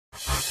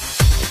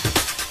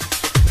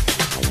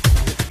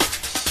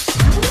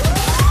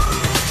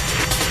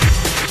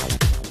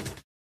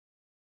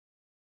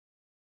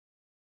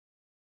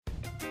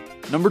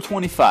Number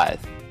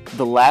 25.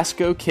 The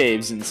Lascaux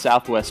Caves in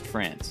southwest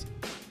France.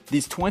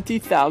 These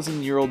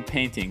 20,000-year-old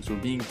paintings were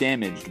being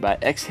damaged by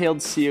exhaled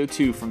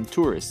CO2 from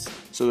tourists,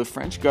 so the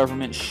French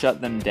government shut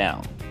them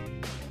down.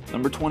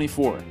 Number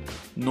 24.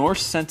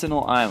 Norse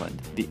Sentinel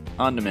Island, the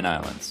Andaman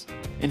Islands.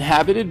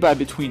 Inhabited by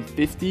between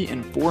 50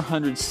 and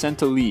 400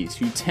 Sentinelese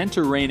who tend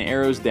to rain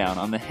arrows down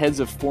on the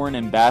heads of foreign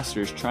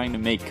ambassadors trying to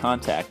make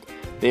contact,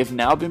 they have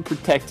now been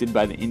protected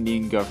by the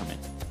Indian government.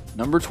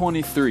 Number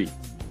 23.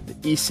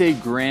 The Ise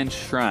Grand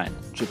Shrine,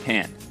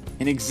 Japan.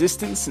 In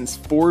existence since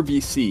 4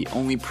 BC,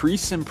 only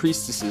priests and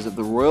priestesses of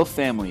the royal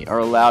family are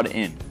allowed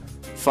in.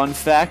 Fun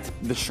fact,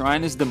 the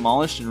shrine is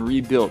demolished and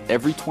rebuilt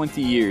every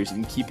 20 years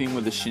in keeping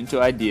with the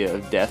Shinto idea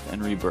of death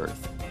and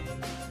rebirth.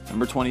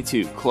 Number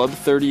 22, Club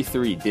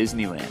 33,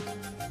 Disneyland.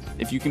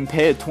 If you can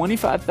pay a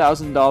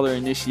 $25,000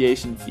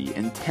 initiation fee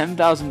and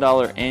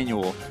 $10,000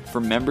 annual for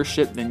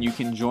membership, then you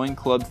can join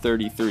Club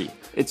 33.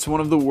 It's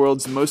one of the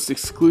world's most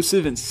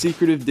exclusive and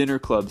secretive dinner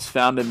clubs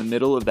found in the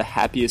middle of the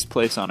happiest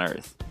place on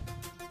earth.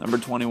 Number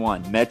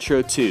 21,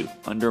 Metro 2,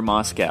 under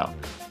Moscow.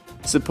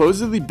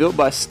 Supposedly built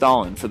by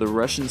Stalin for the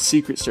Russian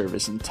Secret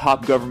Service and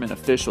top government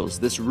officials,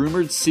 this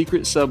rumored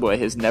secret subway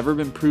has never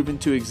been proven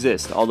to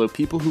exist, although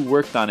people who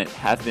worked on it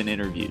have been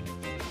interviewed.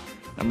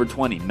 Number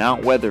 20,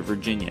 Mount Weather,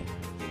 Virginia.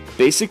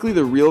 Basically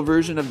the real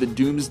version of the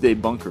Doomsday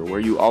Bunker where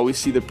you always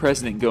see the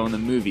president go in the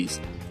movies.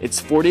 It's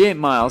 48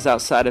 miles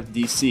outside of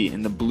DC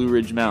in the Blue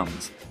Ridge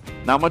Mountains.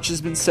 Not much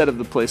has been said of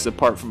the place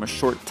apart from a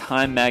short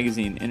Time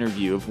magazine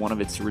interview of one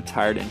of its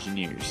retired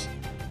engineers.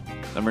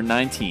 Number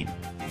 19.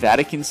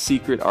 Vatican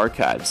Secret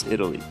Archives,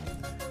 Italy.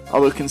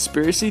 Although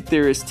conspiracy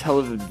theorists tell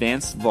of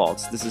advanced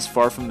vaults, this is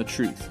far from the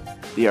truth.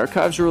 The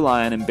archives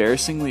rely on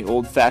embarrassingly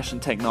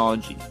old-fashioned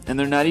technology, and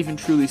they're not even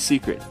truly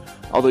secret.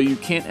 Although you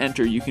can't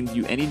enter, you can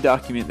view any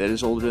document that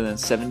is older than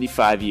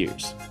 75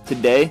 years.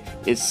 Today,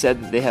 it's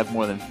said that they have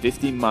more than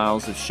 50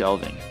 miles of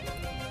shelving.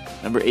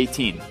 Number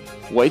 18.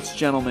 White's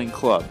Gentleman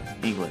Club,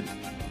 England.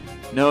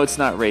 No, it's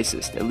not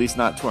racist, at least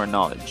not to our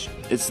knowledge.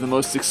 It's the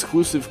most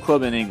exclusive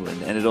club in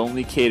England, and it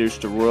only caters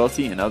to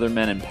royalty and other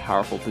men in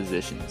powerful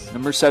positions.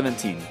 Number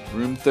 17.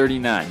 Room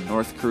 39,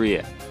 North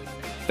Korea.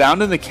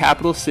 Found in the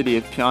capital city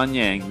of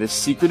Pyongyang, this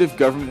secretive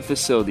government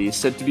facility is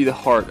said to be the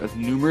heart of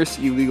numerous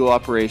illegal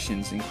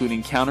operations,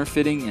 including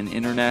counterfeiting and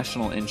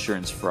international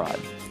insurance fraud.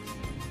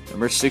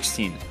 Number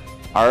 16.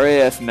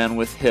 RAF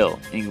Menwith Hill,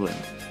 England.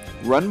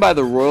 Run by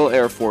the Royal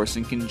Air Force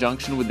in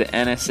conjunction with the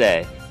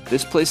NSA,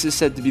 this place is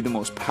said to be the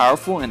most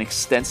powerful and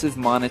extensive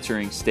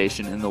monitoring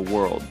station in the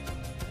world.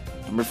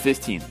 Number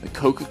 15. The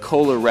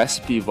Coca-Cola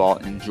Recipe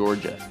Vault in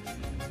Georgia.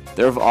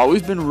 There have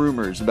always been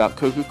rumors about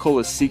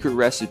Coca-Cola's secret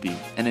recipe,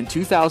 and in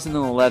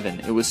 2011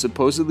 it was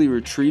supposedly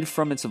retrieved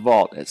from its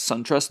vault at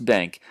SunTrust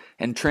Bank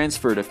and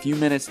transferred a few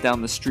minutes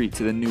down the street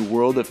to the new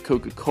World of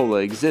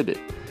Coca-Cola exhibit.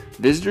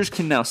 Visitors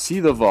can now see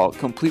the vault,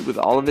 complete with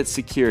all of its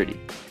security.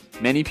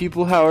 Many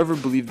people, however,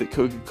 believe that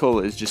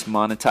Coca-Cola is just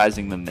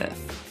monetizing the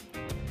myth.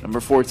 Number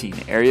 14.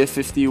 Area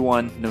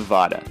 51,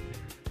 Nevada.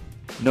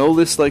 No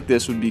list like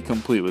this would be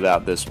complete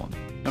without this one.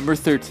 Number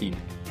 13.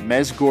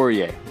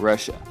 Mezhgorye,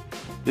 Russia.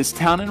 This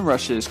town in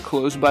Russia is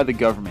closed by the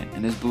government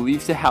and is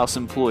believed to house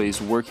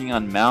employees working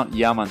on Mount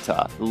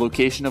Yamantau, the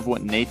location of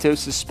what NATO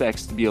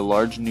suspects to be a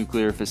large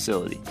nuclear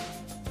facility.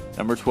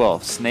 Number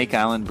 12. Snake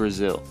Island,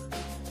 Brazil.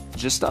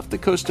 Just off the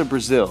coast of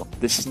Brazil,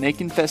 this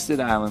snake-infested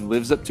island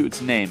lives up to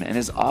its name and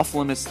is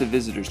off-limits to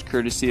visitors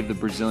courtesy of the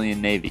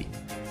Brazilian Navy.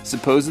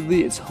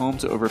 Supposedly, it's home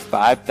to over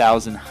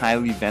 5,000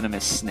 highly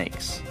venomous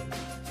snakes.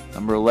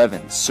 Number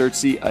 11.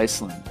 Surtsey,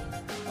 Iceland.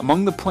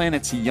 Among the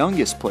planet's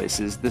youngest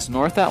places, this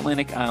North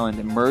Atlantic island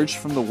emerged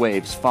from the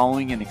waves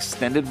following an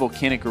extended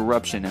volcanic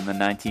eruption in the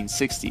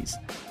 1960s.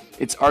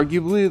 It's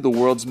arguably the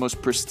world's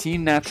most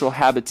pristine natural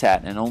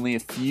habitat, and only a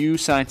few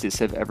scientists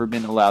have ever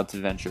been allowed to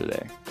venture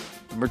there.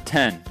 Number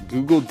 10.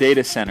 Google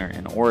Data Center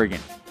in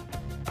Oregon.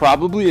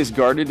 Probably as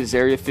guarded as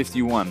Area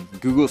 51,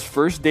 Google's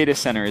first data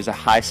center is a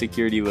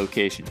high-security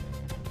location.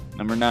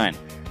 Number 9.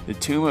 The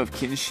Tomb of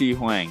Qin Shi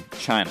Huang,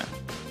 China.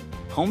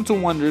 Home to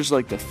wonders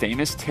like the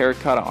famous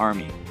Terracotta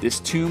Army, this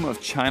tomb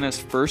of China's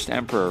first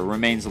emperor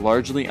remains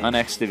largely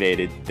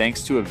unexcavated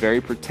thanks to a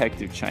very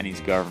protective Chinese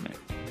government.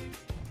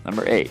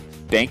 Number 8.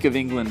 Bank of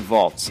England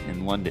Vaults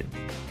in London.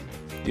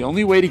 The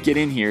only way to get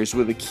in here is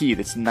with a key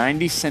that's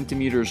 90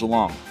 centimeters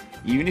long.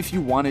 Even if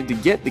you wanted to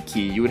get the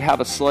key, you would have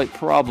a slight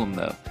problem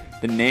though.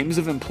 The names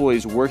of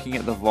employees working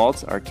at the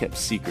vaults are kept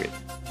secret.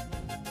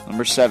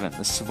 Number 7. The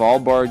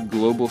Svalbard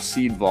Global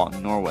Seed Vault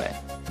in Norway.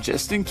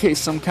 Just in case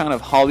some kind of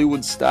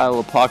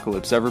Hollywood-style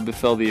apocalypse ever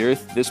befell the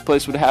Earth, this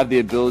place would have the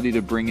ability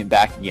to bring it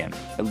back again,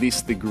 at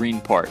least the green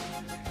part.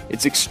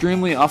 It's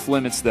extremely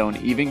off-limits though, and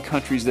even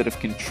countries that have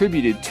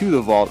contributed to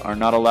the vault are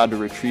not allowed to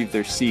retrieve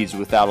their seeds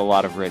without a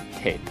lot of red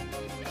tape.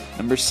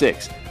 Number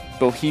 6.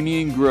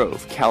 Bohemian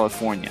Grove,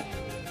 California.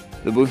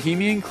 The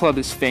Bohemian Club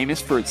is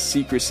famous for its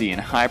secrecy and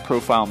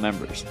high-profile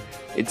members.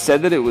 It's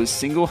said that it was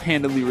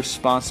single-handedly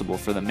responsible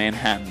for the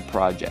Manhattan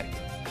Project.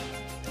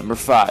 Number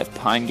 5.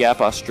 Pine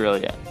Gap,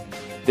 Australia.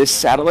 This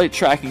satellite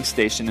tracking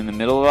station in the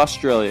middle of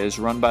Australia is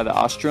run by the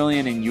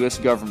Australian and US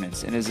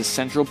governments and is a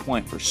central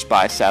point for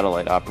spy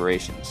satellite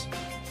operations.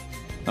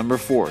 Number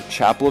 4.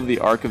 Chapel of the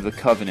Ark of the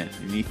Covenant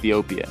in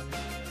Ethiopia.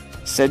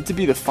 Said to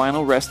be the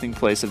final resting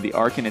place of the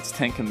Ark and its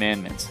 10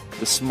 Commandments,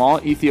 the small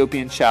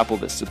Ethiopian chapel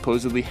that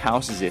supposedly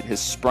houses it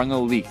has sprung a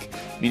leak,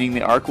 meaning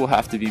the Ark will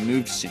have to be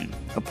moved soon.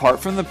 Apart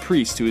from the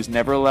priest who is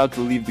never allowed to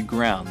leave the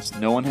grounds,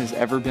 no one has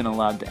ever been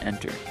allowed to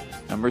enter.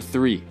 Number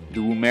 3. The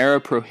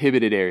Woomera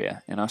Prohibited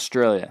Area in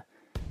Australia.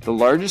 The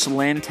largest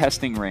land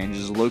testing range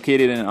is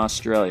located in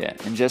Australia,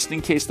 and just in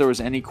case there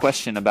was any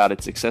question about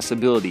its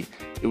accessibility,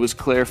 it was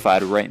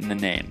clarified right in the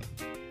name.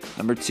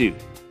 Number 2.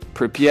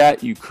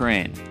 Pripyat,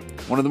 Ukraine.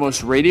 One of the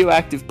most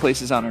radioactive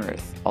places on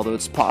Earth. Although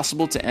it's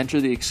possible to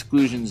enter the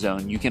exclusion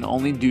zone, you can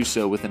only do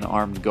so with an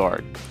armed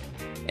guard.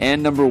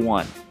 And number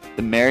 1.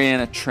 The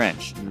Mariana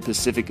Trench in the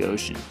Pacific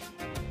Ocean.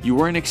 You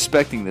weren't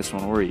expecting this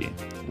one, were you?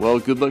 Well,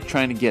 good luck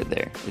trying to get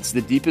there. It's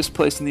the deepest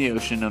place in the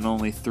ocean and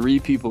only 3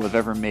 people have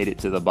ever made it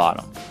to the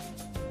bottom.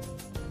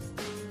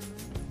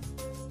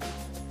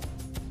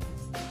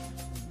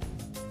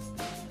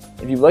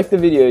 If you liked the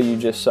video you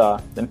just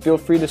saw, then feel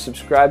free to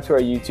subscribe to our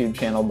YouTube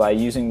channel by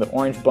using the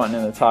orange button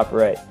in the top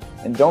right.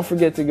 And don't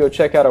forget to go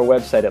check out our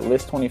website at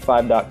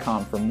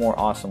list25.com for more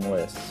awesome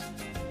lists.